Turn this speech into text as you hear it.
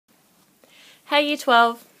Hey Year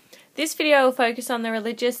 12! This video will focus on the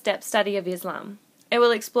religious depth study of Islam. It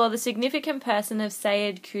will explore the significant person of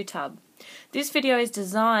Sayyid QUTB. This video is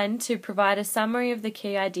designed to provide a summary of the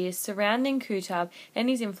key ideas surrounding QUTB and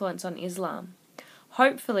his influence on Islam.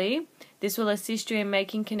 Hopefully, this will assist you in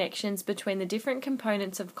making connections between the different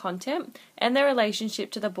components of content and their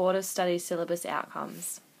relationship to the Board of Studies syllabus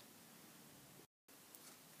outcomes.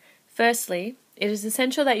 Firstly, it is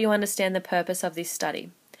essential that you understand the purpose of this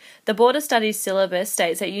study. The Board of Studies syllabus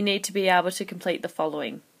states that you need to be able to complete the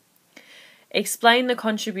following. Explain the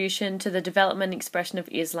contribution to the development and expression of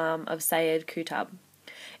Islam of Sayyid QUTB.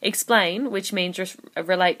 Explain, which means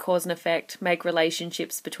relate cause and effect, make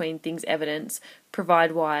relationships between things evidence,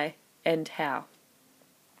 provide why and how.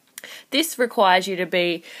 This requires you to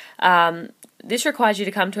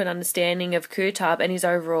come to an understanding of QUTB and his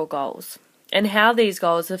overall goals, and how these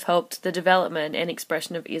goals have helped the development and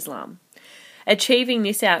expression of Islam. Achieving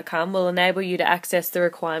this outcome will enable you to access the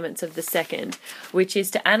requirements of the second, which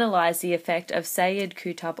is to analyse the effect of Sayyid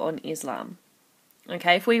QUTB on Islam.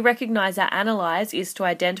 Okay, if we recognise that analyse is to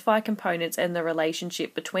identify components and the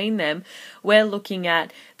relationship between them, we're looking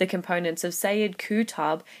at the components of Sayyid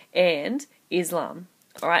QUTB and Islam.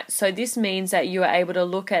 Alright, so this means that you are able to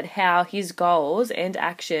look at how his goals and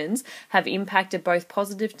actions have impacted both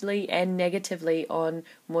positively and negatively on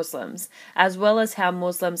Muslims, as well as how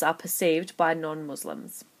Muslims are perceived by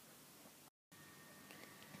non-Muslims.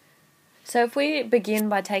 So if we begin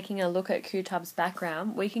by taking a look at QUTB's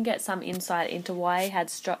background, we can get some insight into why he had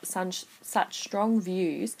such strong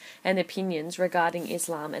views and opinions regarding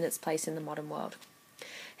Islam and its place in the modern world.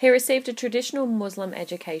 He received a traditional Muslim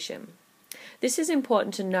education. This is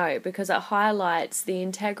important to note because it highlights the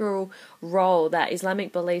integral role that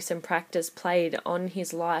Islamic beliefs and practice played on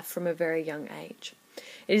his life from a very young age.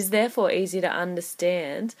 It is therefore easy to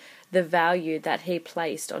understand the value that he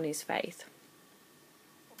placed on his faith.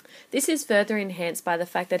 This is further enhanced by the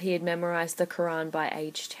fact that he had memorized the Quran by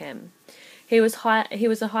age 10. He was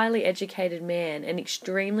a highly educated man and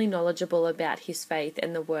extremely knowledgeable about his faith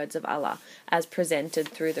and the words of Allah as presented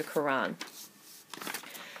through the Quran.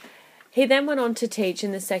 He then went on to teach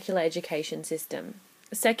in the secular education system.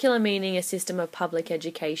 Secular meaning a system of public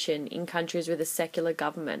education in countries with a secular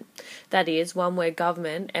government, that is, one where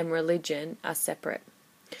government and religion are separate.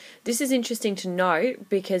 This is interesting to note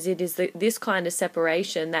because it is this kind of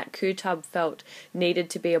separation that QUTB felt needed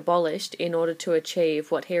to be abolished in order to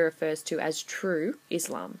achieve what he refers to as true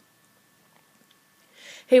Islam.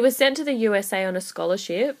 He was sent to the USA on a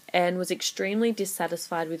scholarship and was extremely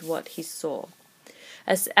dissatisfied with what he saw.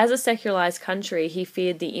 As a secularized country, he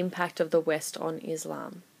feared the impact of the West on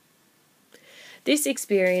Islam. This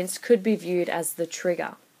experience could be viewed as the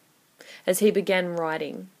trigger, as he began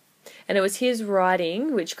writing, and it was his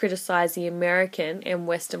writing which criticized the American and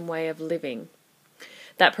Western way of living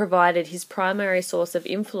that provided his primary source of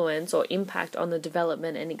influence or impact on the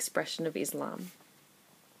development and expression of Islam.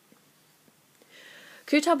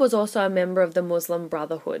 QUTB was also a member of the Muslim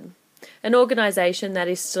Brotherhood, an organization that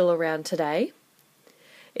is still around today.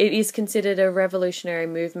 It is considered a revolutionary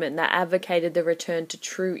movement that advocated the return to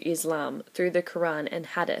true Islam through the Quran and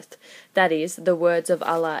Hadith, that is, the words of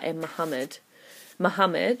Allah and Muhammad.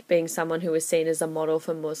 Muhammad being someone who was seen as a model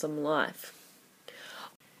for Muslim life.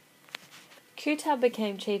 QUTB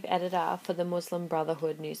became chief editor for the Muslim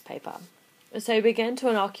Brotherhood newspaper, so he began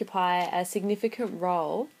to occupy a significant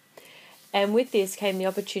role, and with this came the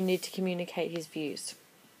opportunity to communicate his views.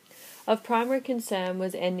 Of primary concern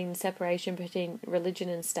was ending separation between religion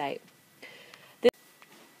and state.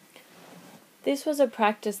 This was a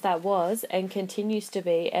practice that was and continues to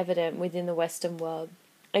be evident within the Western world,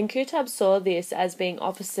 and QUTB saw this as being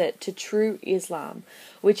opposite to true Islam,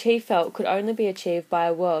 which he felt could only be achieved by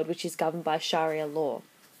a world which is governed by Sharia law.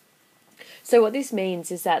 So what this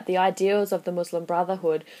means is that the ideals of the Muslim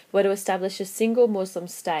Brotherhood were to establish a single Muslim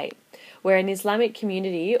state, where an Islamic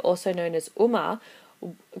community, also known as Ummah,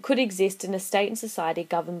 could exist in a state and society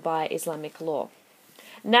governed by Islamic law.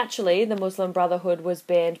 Naturally, the Muslim Brotherhood was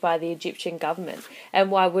banned by the Egyptian government, and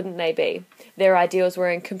why wouldn't they be? Their ideals were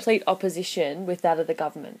in complete opposition with that of the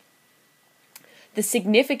government. The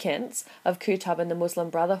significance of QUTB and the Muslim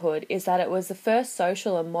Brotherhood is that it was the first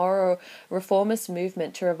social and moral reformist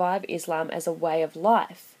movement to revive Islam as a way of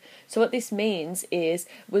life. So what this means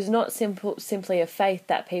was not simply a faith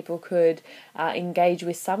that people could engage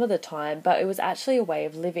with some of the time, but it was actually a way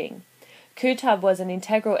of living. QUTB was an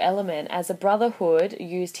integral element as the Brotherhood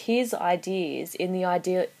used his ideas in the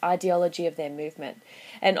ideology of their movement,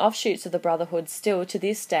 and offshoots of the Brotherhood still to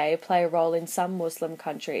this day play a role in some Muslim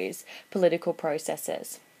countries' political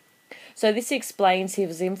processes. So this explains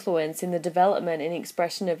his influence in the development and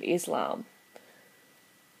expression of Islam.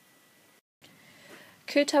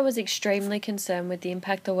 QUTB was extremely concerned with the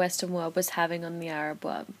impact the Western world was having on the Arab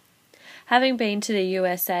world. Having been to the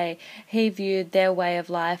USA, he viewed their way of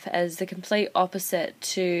life as the complete opposite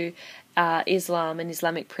to Islam and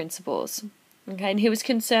Islamic principles. Okay, and he was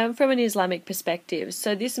concerned from an Islamic perspective.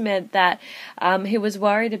 So this meant that he was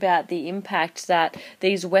worried about the impact that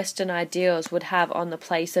these Western ideals would have on the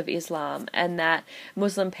place of Islam, and that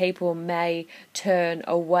Muslim people may turn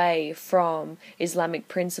away from Islamic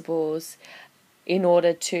principles in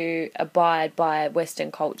order to abide by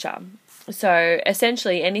Western culture. So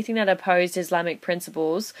essentially anything that opposed Islamic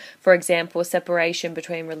principles, for example, separation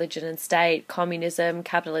between religion and state, communism,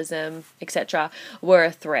 capitalism, etc., were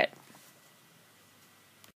a threat.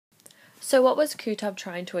 So what was QUTB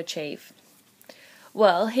trying to achieve?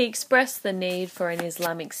 Well, he expressed the need for an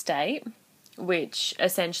Islamic state, which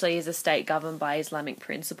essentially is a state governed by Islamic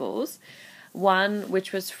principles, one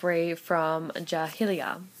which was free from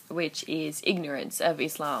Jahiliyyah, which is ignorance of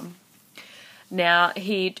Islam. Now,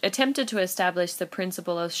 he attempted to establish the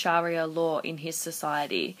principle of Sharia law in his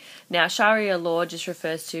society. Now, Sharia law just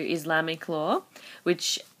refers to Islamic law,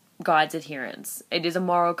 which guides adherence. It is a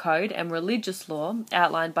moral code and religious law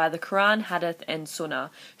outlined by the Quran, Hadith, and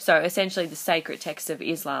Sunnah. So essentially the sacred texts of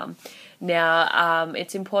Islam. Now,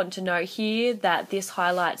 it's important to note here that this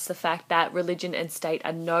highlights the fact that religion and state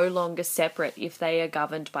are no longer separate if they are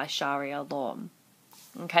governed by Sharia law.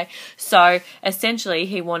 Okay, so essentially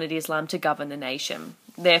he wanted Islam to govern the nation.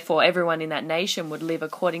 Therefore, everyone in that nation would live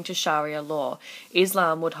according to Sharia law.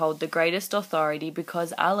 Islam would hold the greatest authority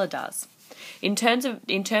because Allah does. In terms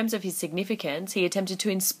of his significance, he attempted to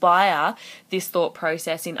inspire this thought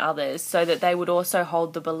process in others so that they would also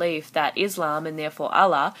hold the belief that Islam, and therefore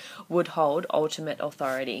Allah, would hold ultimate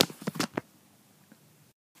authority.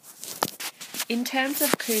 In terms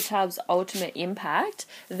of QUTB's ultimate impact,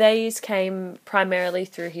 these came primarily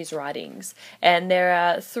through his writings, and there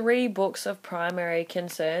are 3 books of primary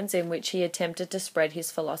concerns in which he attempted to spread his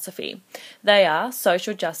philosophy. They are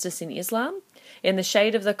Social Justice in Islam, In the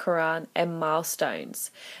Shade of the Quran, and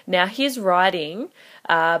Milestones. Now, his writing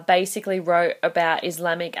basically wrote about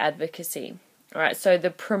Islamic advocacy, all right, so the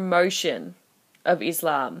promotion of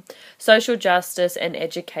Islam, social justice, and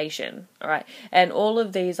education, all right, and all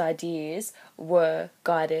of these ideas were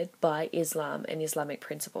guided by Islam and Islamic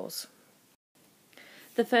principles.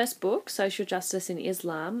 The first book, Social Justice in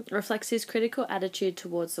Islam, reflects his critical attitude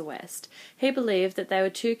towards the West. He believed that they were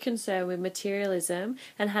too concerned with materialism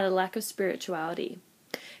and had a lack of spirituality.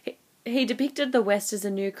 He depicted the West as a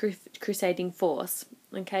new crusading force.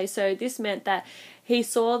 Okay, so this meant that he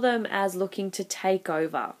saw them as looking to take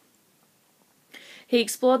over. He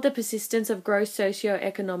explored the persistence of gross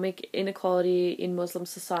socio-economic inequality in Muslim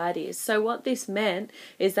societies. So what this meant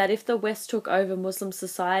is that if the West took over, Muslim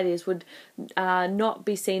societies would not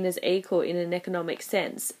be seen as equal in an economic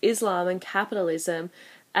sense. Islam and capitalism,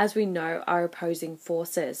 as we know, are opposing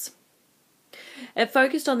forces. It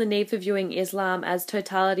focused on the need for viewing Islam as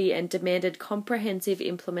totality and demanded comprehensive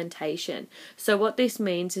implementation. So what this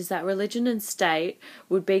means is that religion and state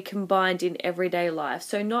would be combined in everyday life,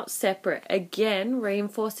 so not separate, again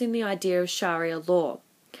reinforcing the idea of Sharia law.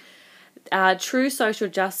 True social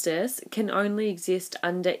justice can only exist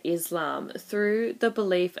under Islam through the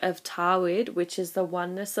belief of Tawhid, which is the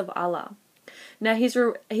oneness of Allah. Now,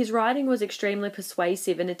 his writing was extremely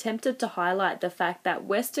persuasive and attempted to highlight the fact that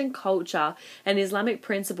Western culture and Islamic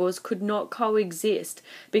principles could not coexist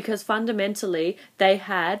because fundamentally they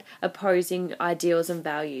had opposing ideals and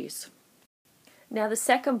values. Now, the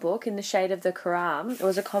second book, In the Shade of the Quran,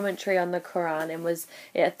 was a commentary on the Quran and was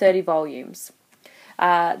 30 volumes.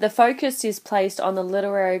 The focus is placed on the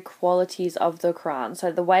literary qualities of the Quran,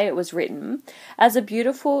 so the way it was written, as a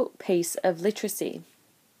beautiful piece of literacy.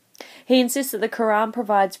 He insists that the Quran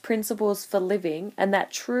provides principles for living and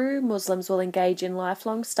that true Muslims will engage in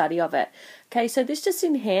lifelong study of it. Okay, so this just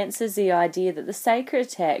enhances the idea that the sacred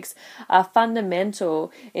texts are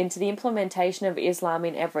fundamental into the implementation of Islam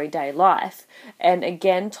in everyday life, and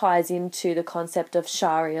again ties into the concept of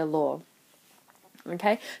Sharia law.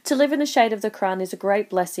 Okay, to live in the shade of the Quran is a great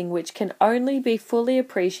blessing which can only be fully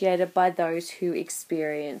appreciated by those who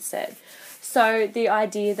experience it. So the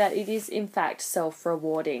idea that it is in fact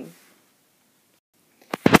self-rewarding.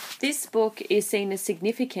 This book is seen as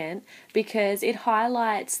significant because it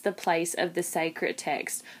highlights the place of the sacred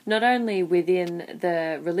text, not only within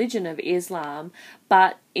the religion of Islam,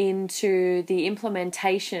 but into the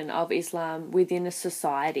implementation of Islam within a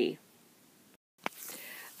society.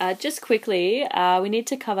 Just quickly, we need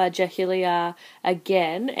to cover Jahiliyyah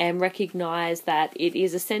again and recognise that it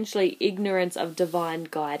is essentially ignorance of divine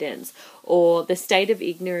guidance, or the state of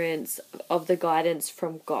ignorance of the guidance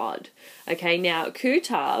from God. Okay, now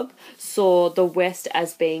QUTB saw the West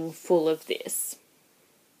as being full of this.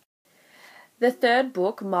 The third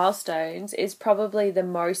book, Milestones, is probably the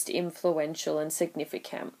most influential and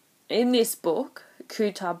significant. In this book,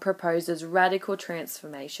 QUTB proposes radical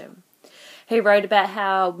transformation. He wrote about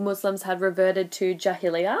how Muslims had reverted to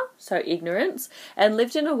Jahiliyyah, so ignorance, and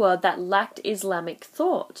lived in a world that lacked Islamic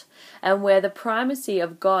thought, and where the primacy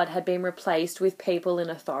of God had been replaced with people in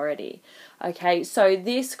authority. Okay, so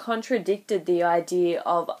this contradicted the idea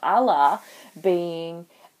of Allah being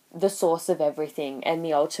the source of everything and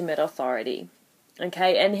the ultimate authority.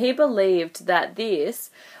 Okay, and he believed that this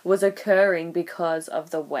was occurring because of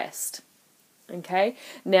the West. Okay,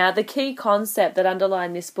 now the key concept that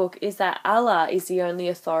underlined this book is that Allah is the only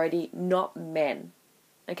authority, not men.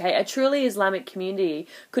 Okay, a truly Islamic community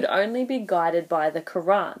could only be guided by the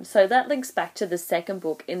Quran. So that links back to the second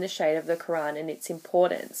book, In the Shade of the Quran, and its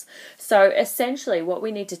importance. So essentially what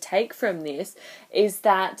we need to take from this is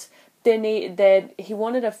that he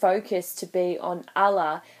wanted a focus to be on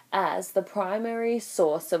Allah as the primary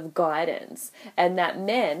source of guidance, and that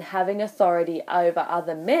men having authority over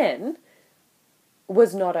other men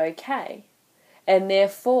was not okay, and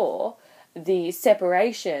therefore the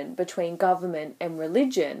separation between government and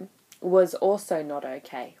religion was also not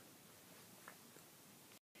okay.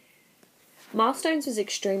 Milestones was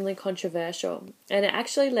extremely controversial, and it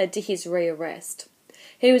actually led to his rearrest.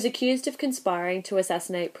 He was accused of conspiring to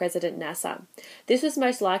assassinate President Nasser. This was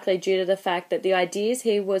most likely due to the fact that the ideas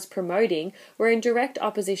he was promoting were in direct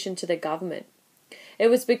opposition to the government. It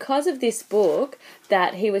was because of this book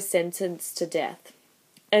that he was sentenced to death.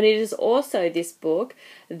 And it is also this book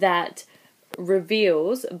that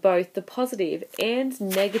reveals both the positive and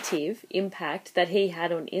negative impact that he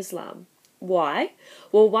had on Islam. Why?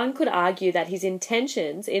 Well, one could argue that his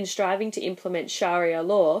intentions in striving to implement Sharia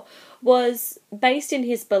law was based in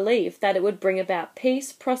his belief that it would bring about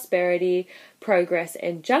peace, prosperity, progress,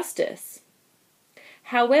 and justice.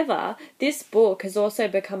 However, this book has also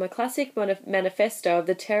become a classic manifesto of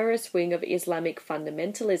the terrorist wing of Islamic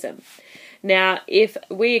fundamentalism. Now, if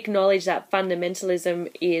we acknowledge that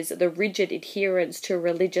fundamentalism is the rigid adherence to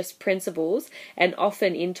religious principles and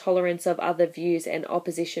often intolerance of other views and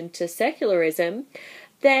opposition to secularism,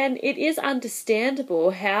 then it is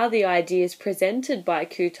understandable how the ideas presented by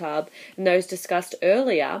QUTB and those discussed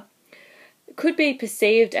earlier could be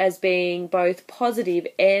perceived as being both positive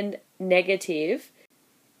and negative.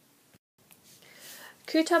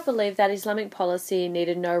 QUTB believed that Islamic policy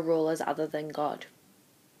needed no rulers other than God.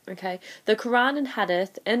 Okay, the Quran and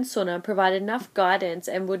Hadith and Sunnah provided enough guidance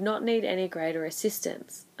and would not need any greater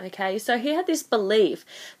assistance. Okay, so he had this belief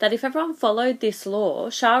that if everyone followed this law,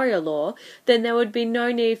 Sharia law, then there would be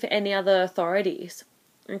no need for any other authorities.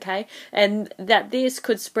 Okay, and that this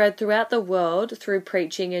could spread throughout the world through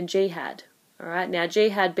preaching and jihad. All right, now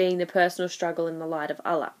jihad being the personal struggle in the light of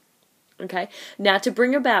Allah. Okay, now to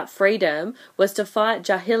bring about freedom was to fight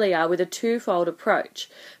Jahiliyyah with a twofold approach: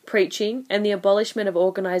 preaching and the abolishment of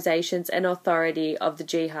organisations and authority of the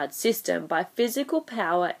jihad system by physical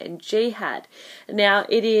power and jihad. Now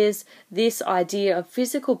it is this idea of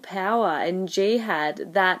physical power and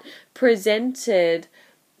jihad that presented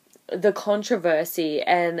the controversy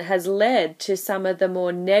and has led to some of the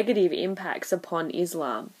more negative impacts upon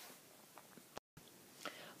Islam.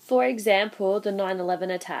 For example, the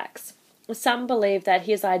 9/11 attacks. Some believe that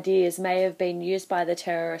his ideas may have been used by the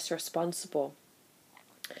terrorists responsible.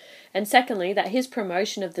 And secondly, that his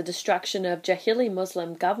promotion of the destruction of Jahili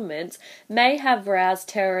Muslim governments may have roused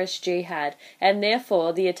terrorist jihad and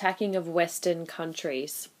therefore the attacking of Western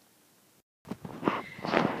countries.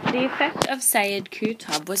 The effect of Sayyid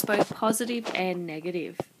QUTB was both positive and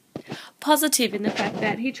negative. Positive in the fact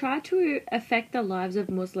that he tried to affect the lives of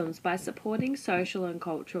Muslims by supporting social and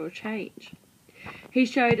cultural change. He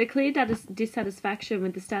showed a clear dissatisfaction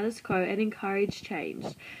with the status quo and encouraged change,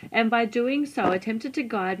 and by doing so attempted to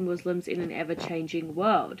guide Muslims in an ever-changing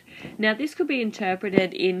world. Now this could be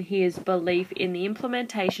interpreted in his belief in the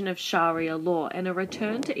implementation of Sharia law and a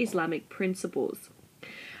return to Islamic principles.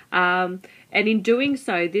 And in doing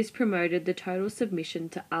so, this promoted the total submission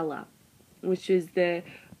to Allah, which is the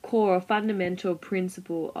core or fundamental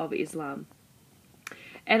principle of Islam.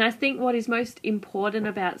 And I think what is most important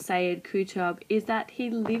about Sayyid QUTB is that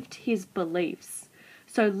he lived his beliefs,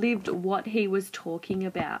 so lived what he was talking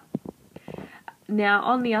about. Now,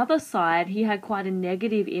 on the other side, he had quite a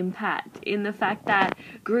negative impact in the fact that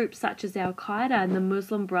groups such as Al-Qaeda and the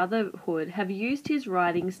Muslim Brotherhood have used his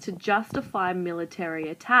writings to justify military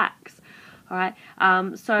attacks. All right.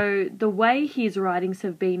 So the way his writings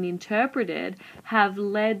have been interpreted have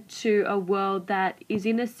led to a world that is,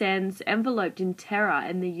 in a sense, enveloped in terror,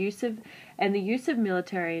 and the use of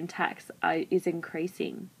military attacks is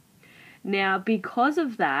increasing. Now, because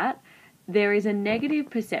of that, there is a negative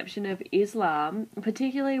perception of Islam,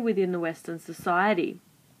 particularly within the Western society.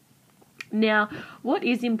 Now, what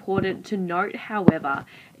is important to note, however,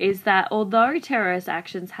 is that although terrorist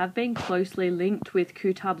actions have been closely linked with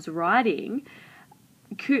QUTB's writing,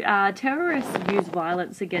 terrorists use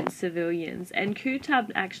violence against civilians, and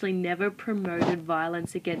QUTB actually never promoted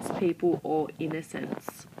violence against people or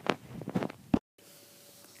innocents.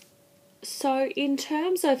 So, in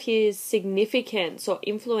terms of his significance or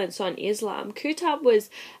influence on Islam, QUTB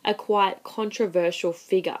was a quite controversial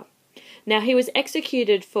figure. Now, he was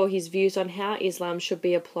executed for his views on how Islam should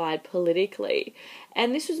be applied politically,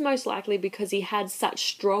 and this was most likely because he had such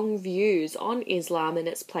strong views on Islam and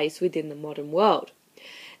its place within the modern world.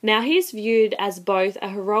 Now, he is viewed as both a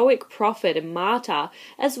heroic prophet and martyr,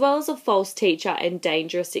 as well as a false teacher and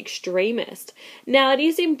dangerous extremist. Now, it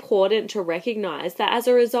is important to recognise that as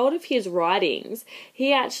a result of his writings,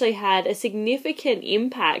 he actually had a significant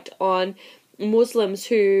impact on Muslims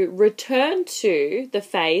who returned to the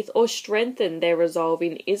faith or strengthened their resolve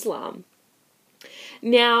in Islam.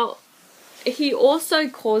 Now, he also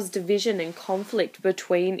caused division and conflict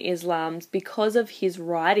between Islams because of his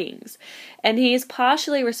writings, and he is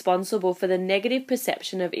partially responsible for the negative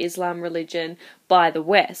perception of Islam religion by the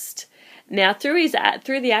West. Now, through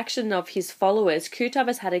the action of his followers, QUTB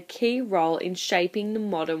has had a key role in shaping the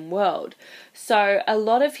modern world. So, a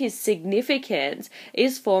lot of his significance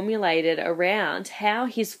is formulated around how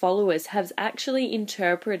his followers have actually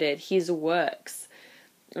interpreted his works.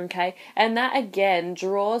 Okay, and that again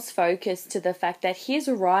draws focus to the fact that his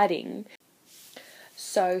writing,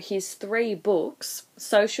 so his 3 books,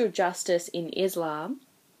 Social Justice in Islam,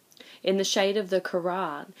 In the Shade of the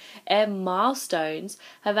Quran, and Milestones,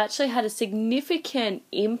 have actually had a significant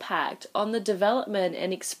impact on the development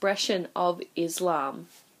and expression of Islam.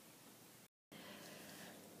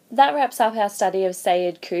 That wraps up our study of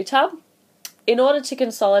Sayyid QUTB. In order to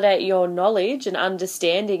consolidate your knowledge and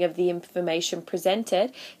understanding of the information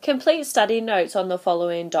presented, complete study notes on the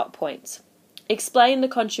following dot points. Explain the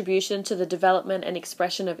contribution to the development and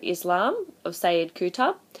expression of Islam of Sayyid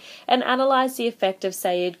QUTB, and analyse the effect of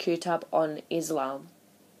Sayyid QUTB on Islam.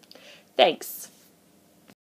 Thanks.